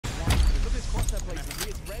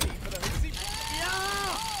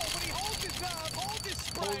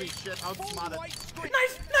Holy shit, outsmarted.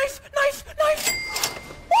 Nice!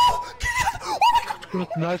 Oh, oh mein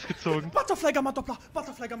Gott! Nice gezogen. Butterfly Gamma Doppler!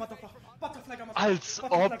 Als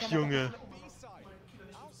ob, Junge.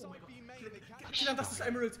 Killer, das ist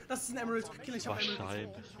Emerald. Das ist ein Emerald. Killer, ich hab Emerald.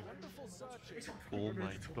 Wahrscheinlich. Oh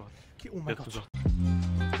mein Gott. Okay, oh mein Gott.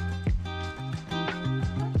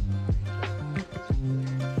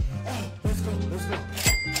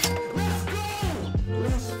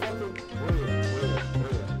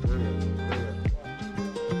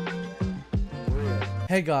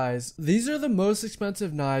 Hey guys, these are the most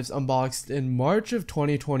expensive knives unboxed in March of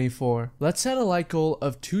 2024. Let's set a like goal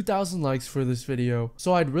of 2,000 likes for this video,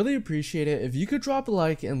 so I'd really appreciate it if you could drop a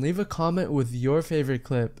like and leave a comment with your favorite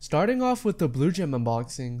clip, starting off with the blue gem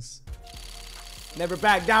unboxings. Never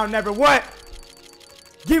back down, never what?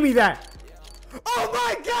 Give me that! Oh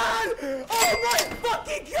my god! Oh my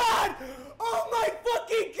fucking god! Oh my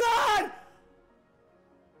fucking god!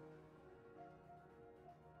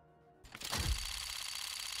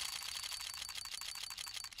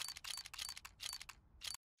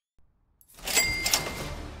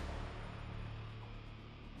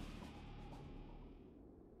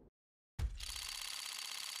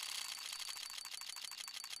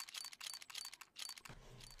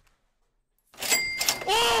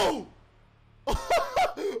 Oh! Oj!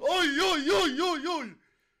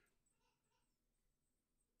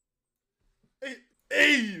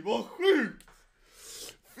 Ey, vad sjukt!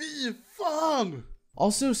 Fy fan!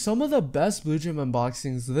 Also, some of the best blue gem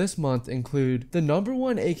unboxings this month include the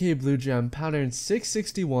 #1 AK blue gem pattern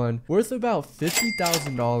 661 worth about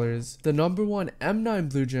 $50,000, the #1 M9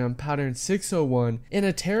 blue gem pattern 601 in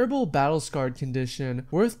a terrible battle scarred condition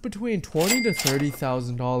worth between $20,000 to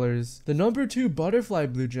 $30,000, the #2 butterfly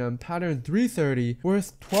blue gem pattern 330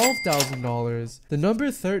 worth $12,000, the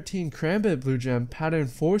 #13 Crambit blue gem pattern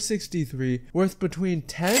 463 worth between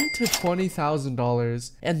 $10,000 to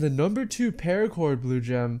 $20,000, and the #2 paracord blue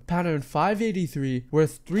gem pattern 583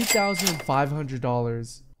 worth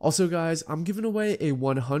 $3,500. Also guys, I'm giving away a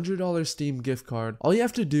 $100 Steam gift card. All you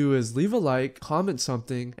have to do is leave a like, comment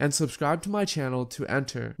something, and subscribe to my channel to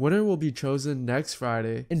enter. Winner will be chosen next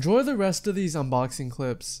Friday. Enjoy the rest of these unboxing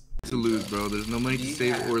clips. To lose, bro. There's no money to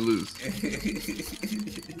save or lose.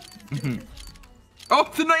 Oh,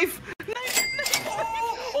 the knife!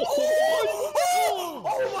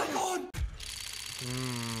 Oh my god!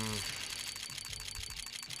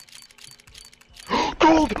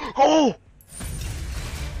 Gold! Oh!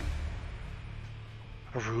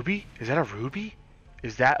 A ruby? Is that a ruby?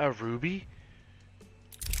 Is that a ruby?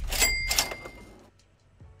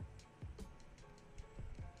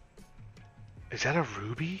 Is that a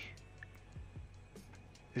ruby?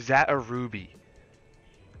 Is that a ruby?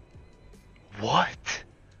 What?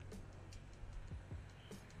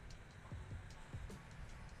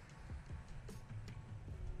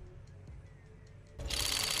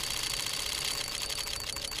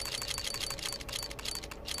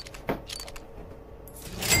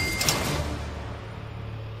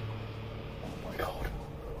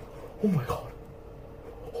 Oh my god.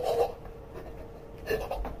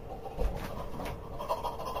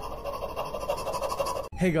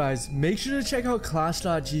 Hey guys, make sure to check out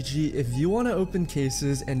Clash.gg if you want to open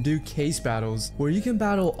cases and do case battles, where you can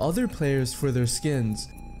battle other players for their skins.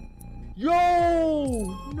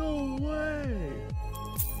 Yo! No way!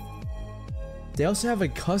 They also have a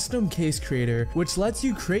custom case creator, which lets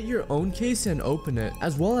you create your own case and open it,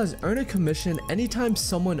 as well as earn a commission anytime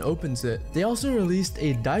someone opens it. They also released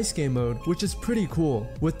a dice game mode, which is pretty cool.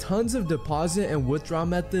 With tons of deposit and withdrawal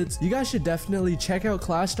methods, you guys should definitely check out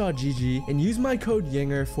Clash.gg and use my code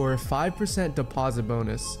YINGER for a 5% deposit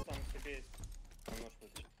bonus.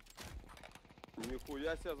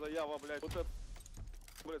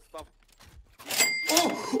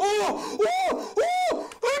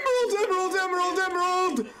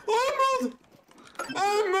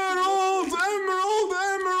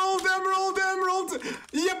 Emerald!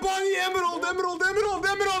 Yeah, bunny, emerald!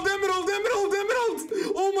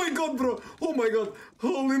 Oh my god, bro! Oh my god!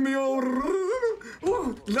 Holy me!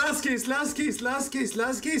 Oh, last case! Oh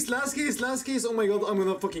my god! I'm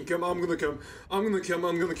gonna fucking come! I'm gonna come!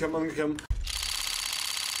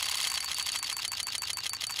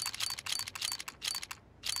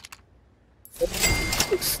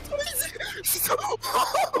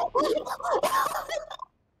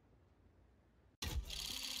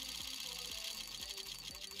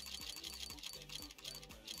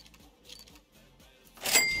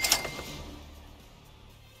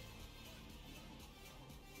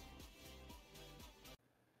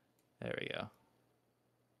 There we go.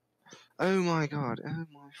 Oh my god. Oh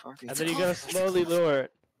my fucking And then you gotta slowly lower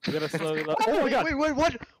it. You gotta slow it up. Oh my god! Wait,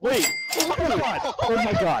 what? Wait! Oh my god! Oh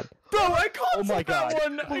my god! Bro, I canceled my God. that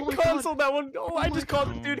one! Oh my I canceled that one! Oh, I just called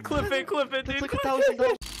it, dude, clip it, dude! That's like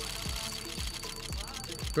 $1,000.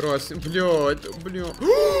 Красный, блядь.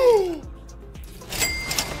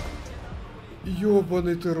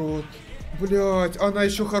 Ёбаный ты рот. Блядь, она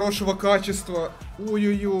еще хорошего качества.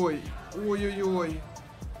 Ой-ой-ой. Ой-ой-ой.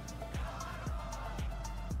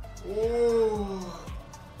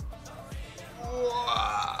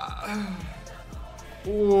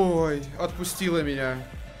 Ой, отпустила меня.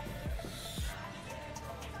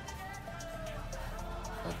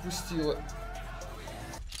 Отпустила.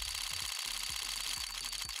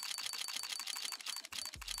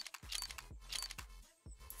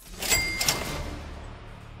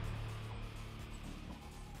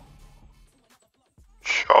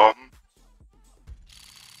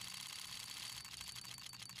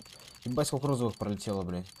 Ебать, сколько розовых пролетело,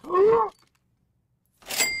 блядь.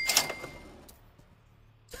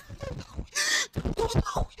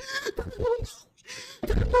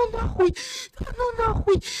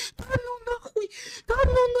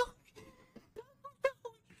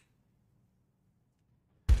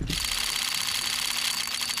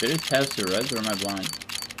 Did it test your reds or am I blind?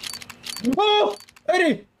 Oh!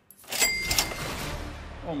 Eddie!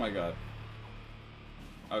 Oh my god.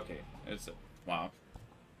 Okay, it's wow.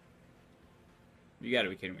 You gotta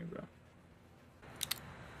be kidding me, bro.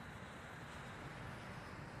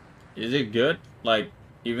 Is it good? Like,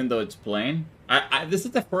 even though it's plain? This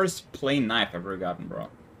is the first plain knife I've ever gotten, bro.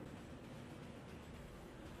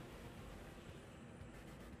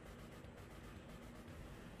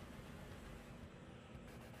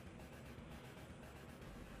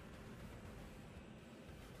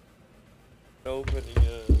 Opening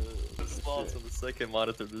slots on the second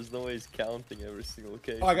monitor, there's no way he's counting every single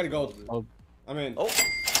case. Oh, I got a gold. Oh. I'm in. Oh.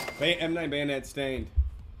 M9 bayonet stained.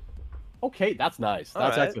 Okay, that's nice.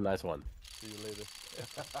 That's Alright. actually a nice one. See you later.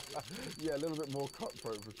 Yeah, a little bit more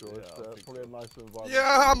cutthroat for sure. It's probably a nicer environment.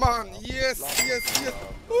 Yeah, man. Yes, yes.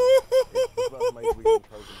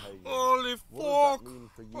 Holy fuck.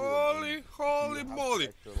 Holy moly.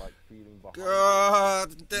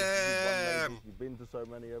 God damn. You've been to so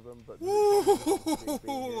many of them, but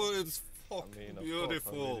it's fucking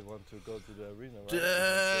beautiful. I really want to go to the arena, right?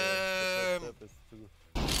 Damn.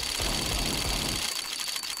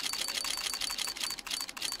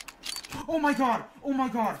 Oh my god! Oh my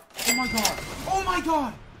god! Oh my god! Oh my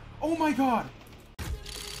god! Oh my god!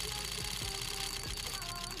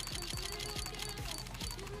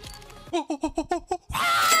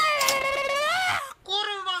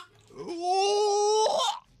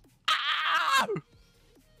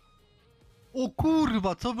 O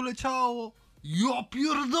kurwa, co wyleciało? Ja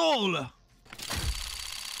pierdolę!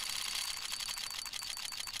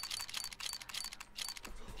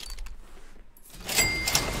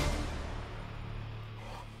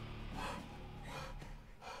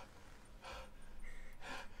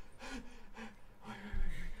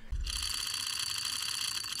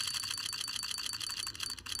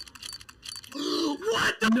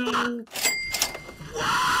 What the fuck?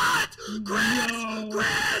 What?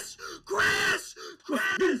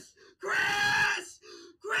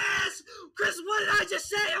 Chris, what did I just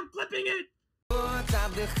say? I'm clipping it. Oh,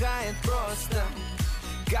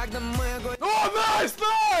 nice!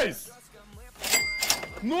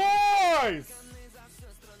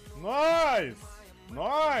 Nice!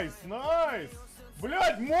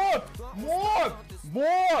 Блять,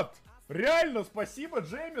 мод! Реально, спасибо,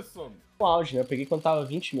 Джеймисон! O auge, né? Eu peguei quando tava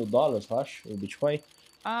 $20 mil, eu acho, o Bitcoin.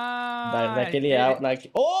 Ah, Naquele...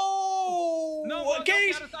 Oh! Não, que não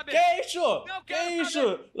isso? quero saber. Que isso? Não Que quero isso?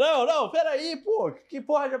 saber. Não, peraí, pô. Que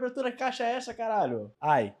porra de abertura de caixa é essa, caralho?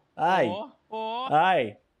 Ai. Ai.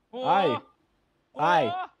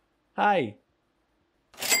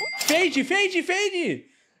 Fade!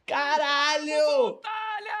 Caralho!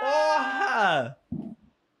 Porra!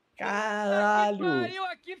 Caralho! Pariu,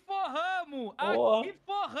 aqui forramos! Porra. Aqui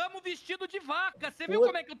forramos vestido de vaca! Você viu Pô,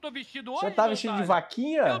 como é que eu tô vestido hoje? Você tá vestido de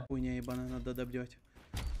vaquinha? Хуйня ебаная надо добьете.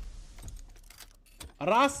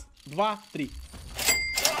 Раз, два, три.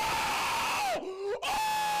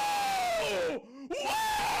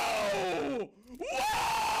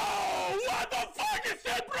 What the fuck is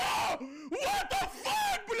that, bro? What the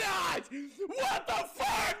fuck, блядь? What the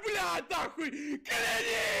fuck, блядь, нахуй?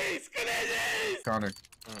 Canadians! Connor,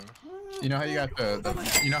 you know how you got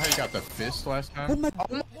the fist last time? Oh my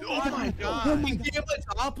god! Oh my god!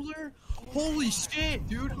 Doppler? Holy shit,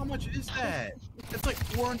 dude! How much is that? That's like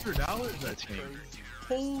 $400, I think.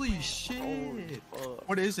 Holy shit!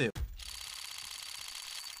 What is it?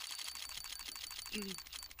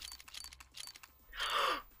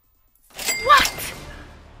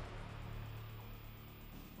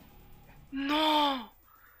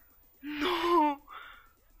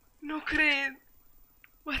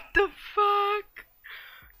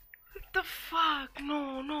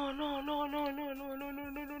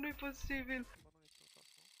 civil.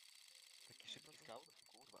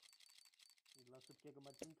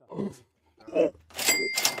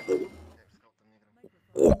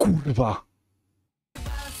 O kurwa!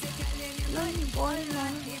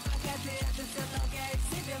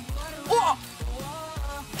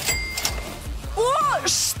 О,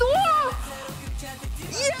 что?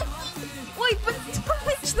 Ой,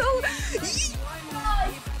 блядь, что?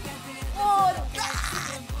 О, да!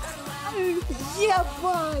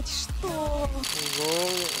 Ебать, что?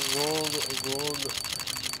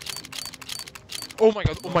 Oh my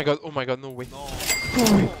god, oh my god, oh my god, no way. No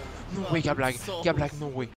way, no way, Gablag, no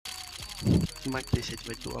way. Mike 10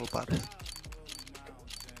 Wyglo parę.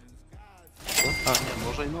 А, не,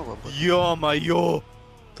 może i nowa. Ё-моё!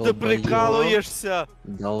 Ты прикалываешься?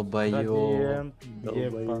 Долбоёб.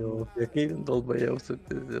 Долбоёб. Який він долбоёб, це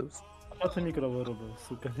пиздец. А це мікро виробив,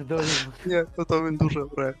 сука, не долбоёб. Ні, то він дуже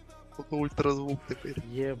вре. Ото ультразвук тепер.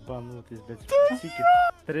 Єбанутись, блядь. Скільки?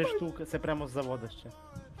 3 штуки, це прямо з заводу ще.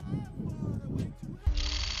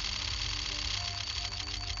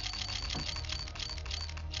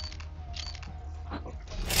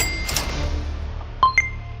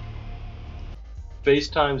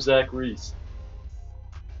 FaceTime Zach Reese.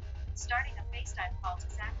 Starting a FaceTime call to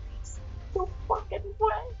Zach Reese. No fucking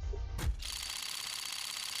way.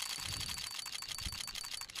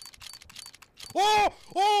 Oh!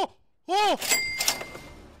 Oh! Oh!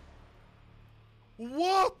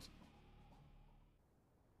 What?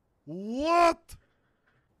 What?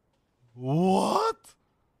 What?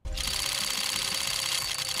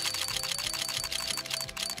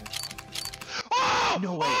 Oh!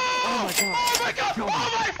 No way. Oh my god. Oh my god. Joey.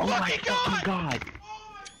 Oh my fucking fucking god. god.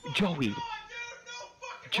 Joey.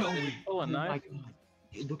 Joey. Oh, a knife? my god.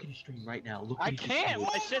 Look at his stream right now. Look I what he just can't. pulled.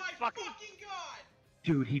 My shit's fucking.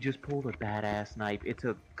 Dude, he just pulled a badass knife. It's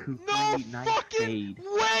a kukri No knife fucking fade.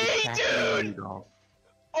 way, dude!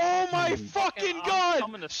 Oh my fucking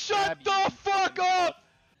god! Shut the fuck up!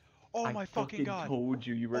 Oh my fucking god! Told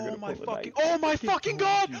you were gonna Oh my pull a fucking! knife. Oh my fucking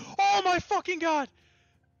god! Oh my fucking god!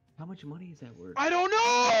 How much money is that worth? I don't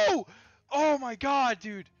know! Oh my god,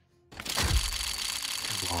 dude!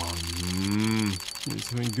 Come on. Give me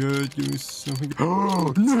something good. Give me something good.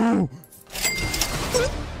 Oh, no!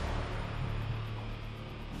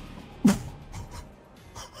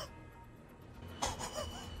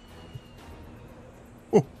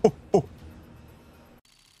 Oh, oh, oh.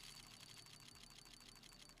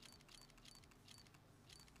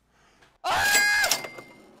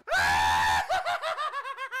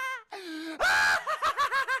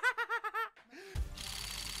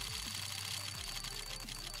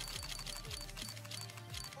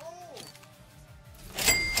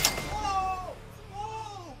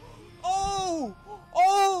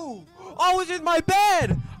 I was in my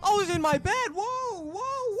bed! I was in my bed! Whoa! Whoa!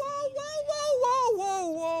 Whoa! Whoa! Whoa!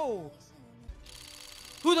 Whoa! Whoa!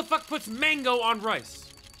 Who the fuck puts mango on rice?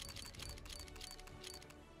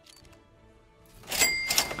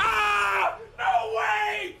 Ah! No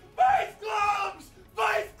way! Vice gloves!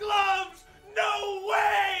 Vice gloves! No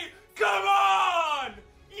way! Come on!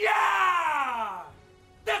 Yeah!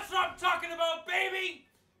 That's what I'm talking about, baby!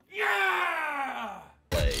 Yeah!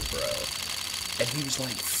 Play, bro. And he was like,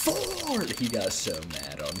 Ford! He got so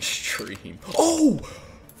mad on stream. Oh!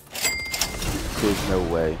 There's no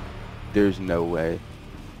way. There's no way.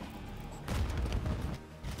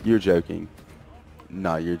 You're joking.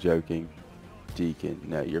 No, you're joking. Deacon,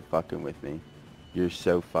 no, you're fucking with me. You're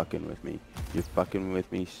so fucking with me. You're fucking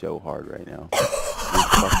with me so hard right now.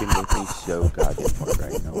 You're fucking with me so goddamn hard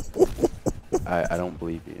right now. I don't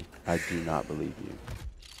believe you. I do not believe you.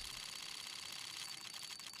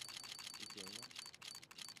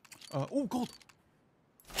 Oh, gold!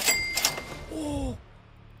 Oh!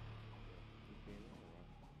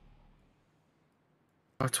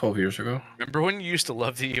 About 12 years ago. Remember when you used to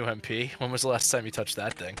love the UMP? When was the last time you touched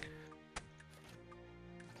that thing?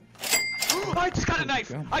 I just got a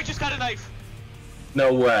knife! I just got a knife!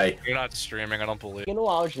 No way. You're not streaming, I don't believe. Peguei no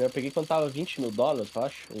auge, né? Eu peguei quando tava 20 mil dólares, eu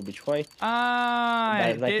acho, o Bitcoin.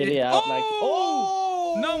 Ah, Naquele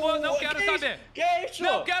oh! Não quero saber! Que isso?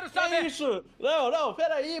 Não quero saber! Que isso? Não,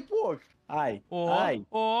 peraí, pô! Ai, ai, oh, ai,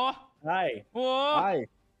 oh, ai,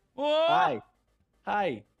 oh, ai,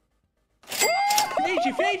 ai.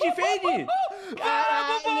 Fade!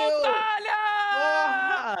 Vamos, Montalha!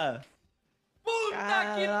 Porra!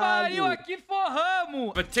 Puta que pariu, aqui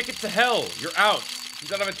forramos! A ticket to hell, you're out. You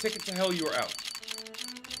don't have a ticket to hell, you are out.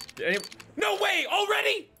 No way,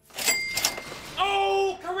 already?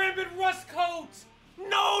 Oh, Karambit Rust Coat!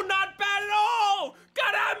 No, not bad at all!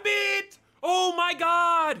 Karambit! Oh my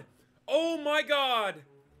god! Oh my god!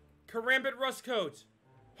 Karambit Rust Coat.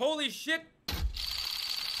 Holy shit!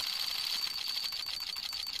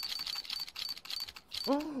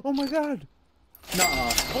 Oh my god!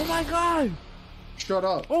 Nuh-uh. Oh my god! Shut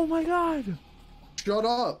up. Oh my god! Shut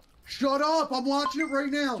up. Shut up! I'm watching it right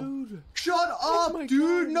now. Dude. Shut up, my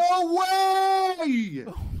dude! God. No way!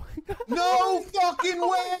 Oh my god! No fucking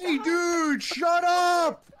way, dude! Shut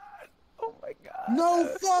up! Oh my god! No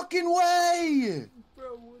fucking way!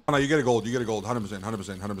 No, you get a gold. You get a gold. 100%,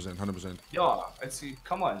 100%, 100%, 100%. Yo,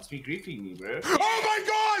 come on, it's me griefing me, bro. Oh my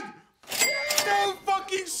god! No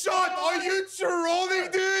fucking shot! Are you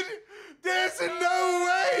trolling, dude? There's no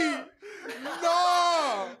way!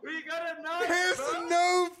 No! We got a knife, There's bro.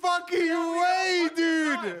 no fucking way,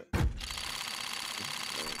 dude!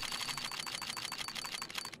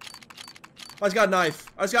 I just got a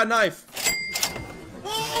knife. I just got a knife.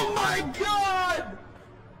 Oh my god!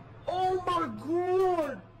 Oh my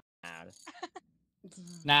god!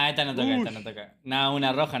 Nah, esta no toca, esta no toca. Nah,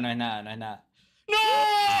 una roja no es nada, no es nada. ¡No!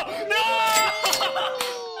 ¡No!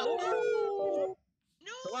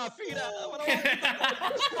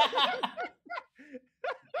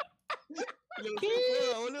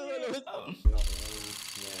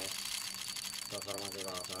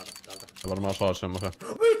 Varmaan saa semmosen.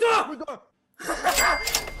 Mitä? Mitä?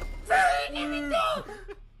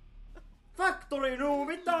 Factory room,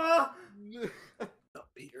 mitä?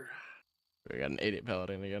 We got an 8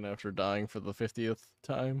 paladin again after dying for the 50th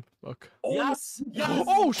time. Fuck. Yes! Yes!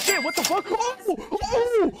 Oh shit! What the fuck? Oh!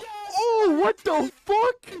 What the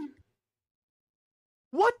fuck?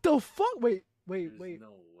 What the fuck? Wait. No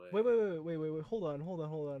Wait. Hold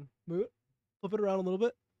on. Move it. Flip it around a little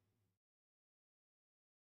bit.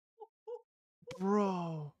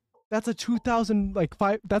 Bro, that's a 2,000 like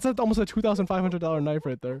five. That's almost a $2,500 knife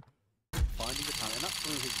right there. Finding the time, and that's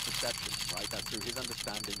through his perception, right? That's through his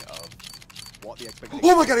understanding of what the expectation.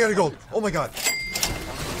 Oh my god, I got a gold! Oh my god!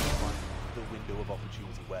 The window of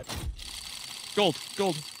opportunity where. Gold.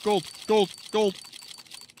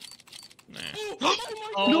 Nah.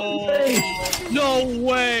 No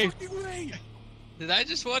way! Did I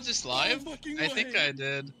just watch this live? I think I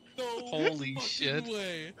did. Holy shit.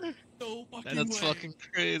 That's fucking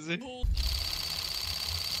crazy.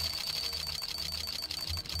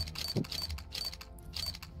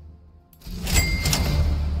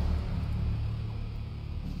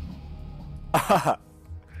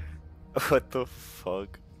 What the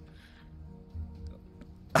fuck?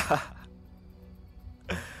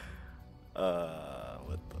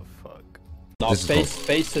 What the fuck? No,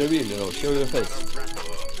 face reveal, you know, show your face.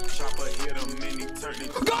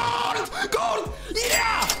 Gold!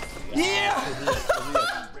 Yeah! Yeah!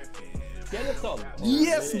 Get it on.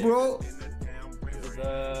 Yes, bro!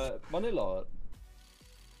 Vanilla.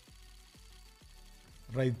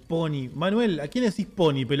 Raid Pony. Manuel, ¿a quién decís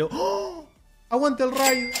Pony? Pero. ¡Oh! ¡Aguanta el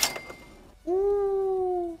raid!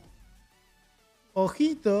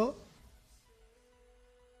 Ojito.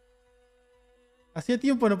 Hacía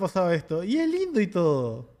tiempo no pasaba esto. Y es lindo y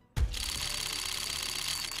todo.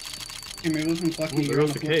 There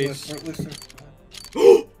goes the case.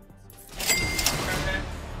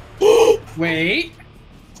 Wait.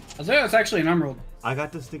 That's actually an emerald. I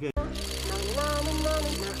got this ticket.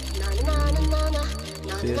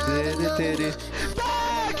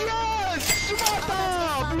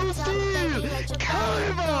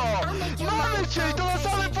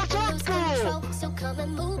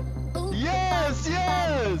 Yes!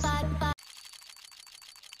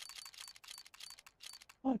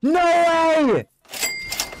 No way!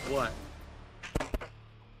 What?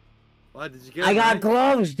 What did you get? I got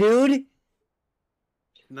gloves, dude.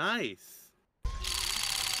 Nice.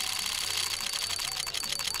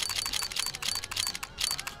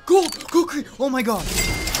 Gold! Oh my god!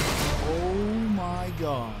 Oh my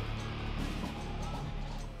god.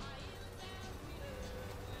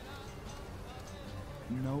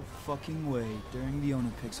 No fucking way. During the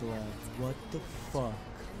owner pixel ad. What the fuck?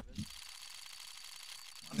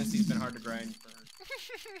 Honestly, it's been hard to grind for her.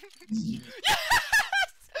 Yes!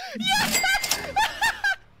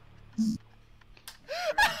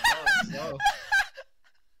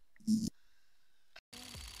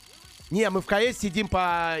 Не, мы в КС сидим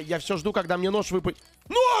по... Я все жду, когда мне нож выпадет.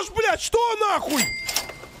 Нож, блядь, что нахуй?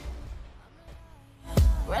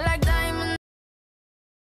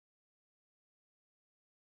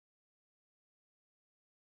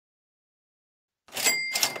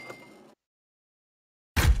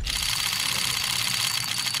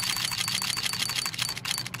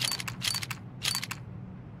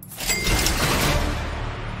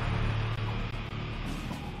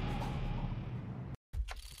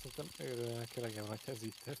 Nem örülnek, elegem, hogy ez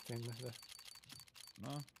így történne, de...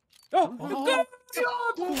 Na. Oh!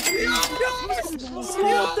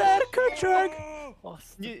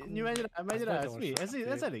 Nie menj rá, ez mi?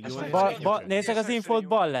 Ez elég jó. Nézzek az infót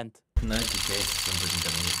ballent. 90 cases and didn't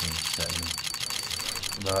get anything sadly.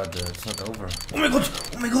 But it's not over. Oh my god!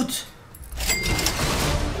 Oh my god!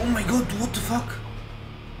 Oh my god, what the fuck?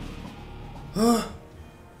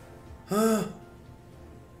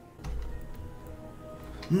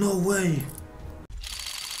 No way!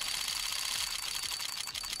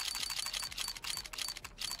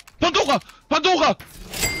 Pandora! Pandora!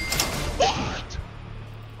 What?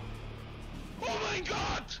 Oh my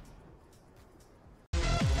god!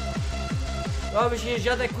 Mamy się,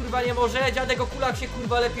 dziadek kurwa nie może, dziadek o kulach się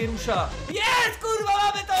kurwa lepiej rusza. Jest kurwa,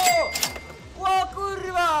 mamy to! O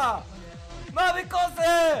kurwa! Mamy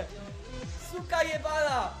kosę! Suka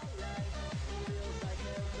jebana!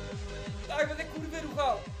 Tak będę kurwy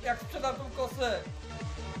ruchał, jak sprzedam tą kosę.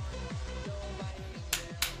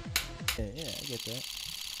 Yeah, I get that.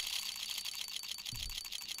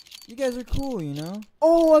 You guys are cool, you know?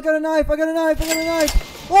 Oh, I got a knife! I got a knife! I got a knife!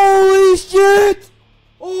 Holy shit!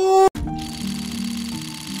 Oh!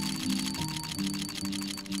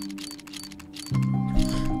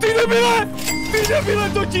 Ty debile,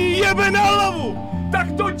 to ci jebe na hlavu! Tak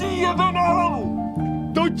to ci jebe na hlavu!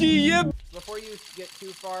 To ci jebe... Before you get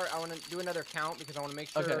too far, I want to do another count because I want to make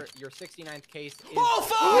sure your 69th case is... Oh,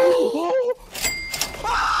 fuck!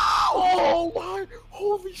 Oh my!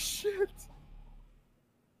 Holy shit!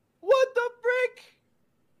 What the frick?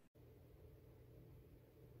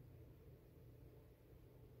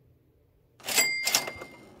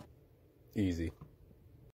 Easy.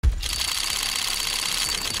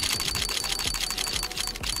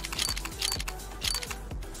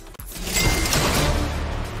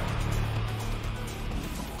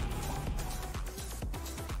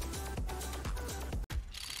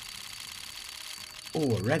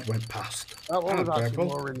 Oh, a red went past. That one was Ah, actually purple.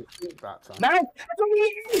 more in the that time. No!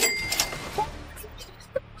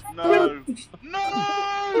 No! No!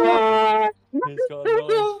 He's got a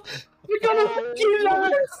knife. You're gonna kill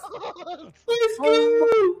us! Let's go! Oh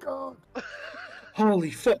my god!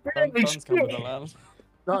 Holy fuck! Sun's coming to land.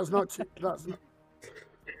 That's not cheap. That's not.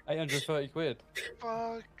 830 quid.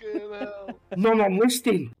 Fucking hell. No, I'm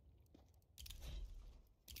listing.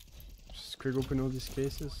 Just quick open all these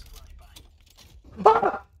cases.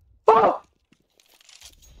 What?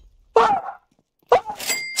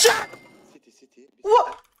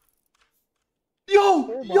 Yo!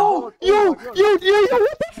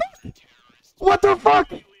 What the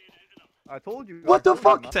fuck? I told you. What the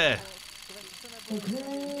fuck?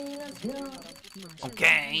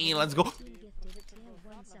 Okay, let's go.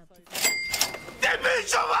 Ty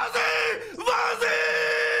bicho, wazy!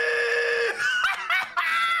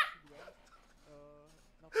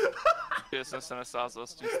 Jestem se nesázal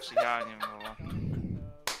s tím stříháním, vole.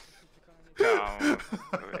 Kámo,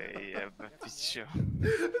 jebe, pičo.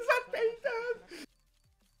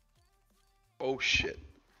 Oh shit.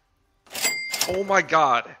 Oh my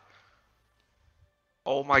god.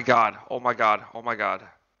 Oh my god. Oh my god. Oh my god.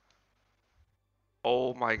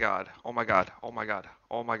 Oh my god. Oh my god. Oh my god.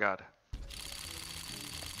 Oh my god.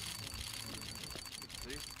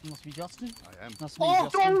 You must be Justin? I am. That's me, Oh,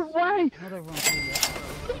 Justin. no way! Not everyone's here yet.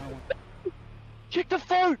 Check the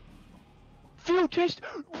phone! Field test!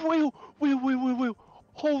 Wheel!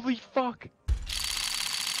 Holy fuck!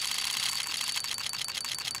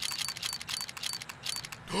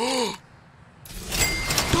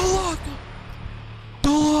 Да ладно! Да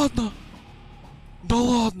ладно! Да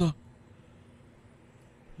ладно!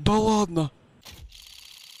 Да ладно!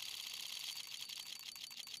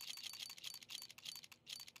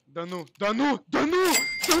 Да ну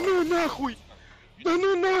нахуй! Да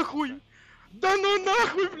ну нахуй! Да ну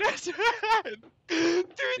нахуй, блядь!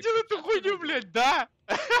 Ты видел эту хуйню, блядь, да?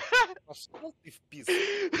 Paszol ty w pizd.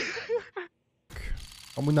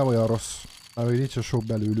 Amúgy nem olyan rossz. Már még nincs sok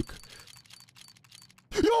belőlük.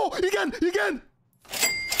 Jó! Igen!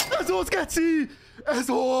 Ez az, geci! Ez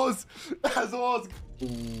az!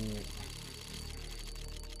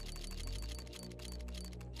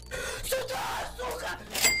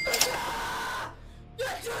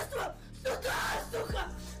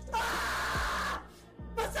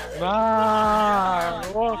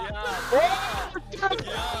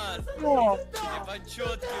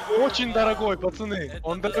 Очень дорогой, пацаны.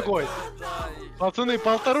 Он дорогой. Пацаны,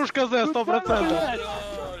 полторушка З, 100%.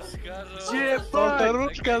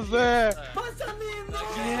 Полторушка З.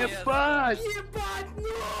 Ебать!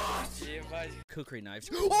 Kukri knives.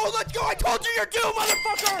 Oh, let's go! I told you you're due,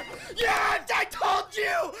 motherfucker! Yes, I told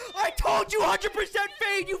you! I told you 100%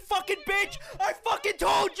 fade, you fucking bitch! I fucking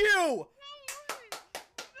told you!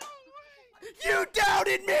 You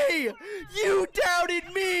doubted me! You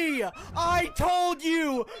doubted me! I told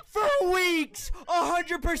you for weeks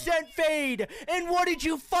 100% fade. And what did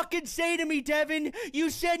you fucking say to me, Devin? You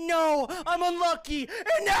said no, I'm unlucky.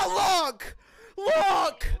 And now look!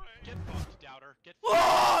 Look!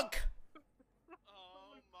 Look!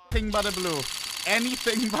 Anything but a blue.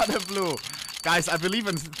 Anything but a blue. Guys, I believe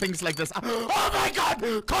in things like this. Oh my god!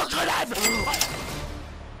 Coconut!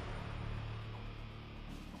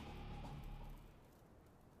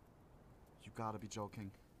 You gotta be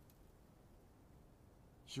joking.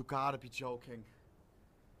 You gotta be joking.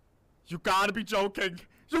 You gotta be joking.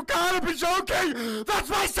 You gotta be joking! That's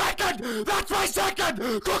my second! That's my second!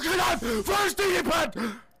 Coconut! First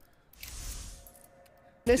defense!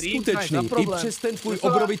 Neskutečný, i přes ten tvůj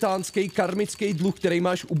obrovitánský karmický dluh, který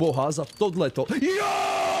máš u Boha za tohleto. Jo!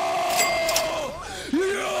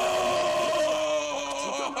 Jo!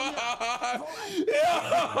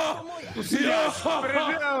 Jo!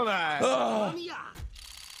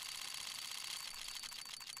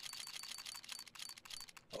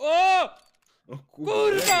 O!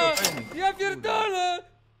 Kurwa! Ja pierdolę!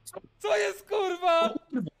 Co jest kurwa?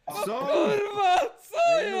 O kurwa!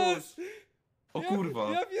 Co jest? O kurwa.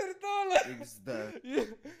 Ja pierdolę! XD.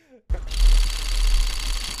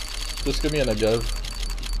 Just give me a give.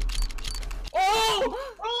 Oh!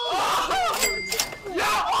 Oh!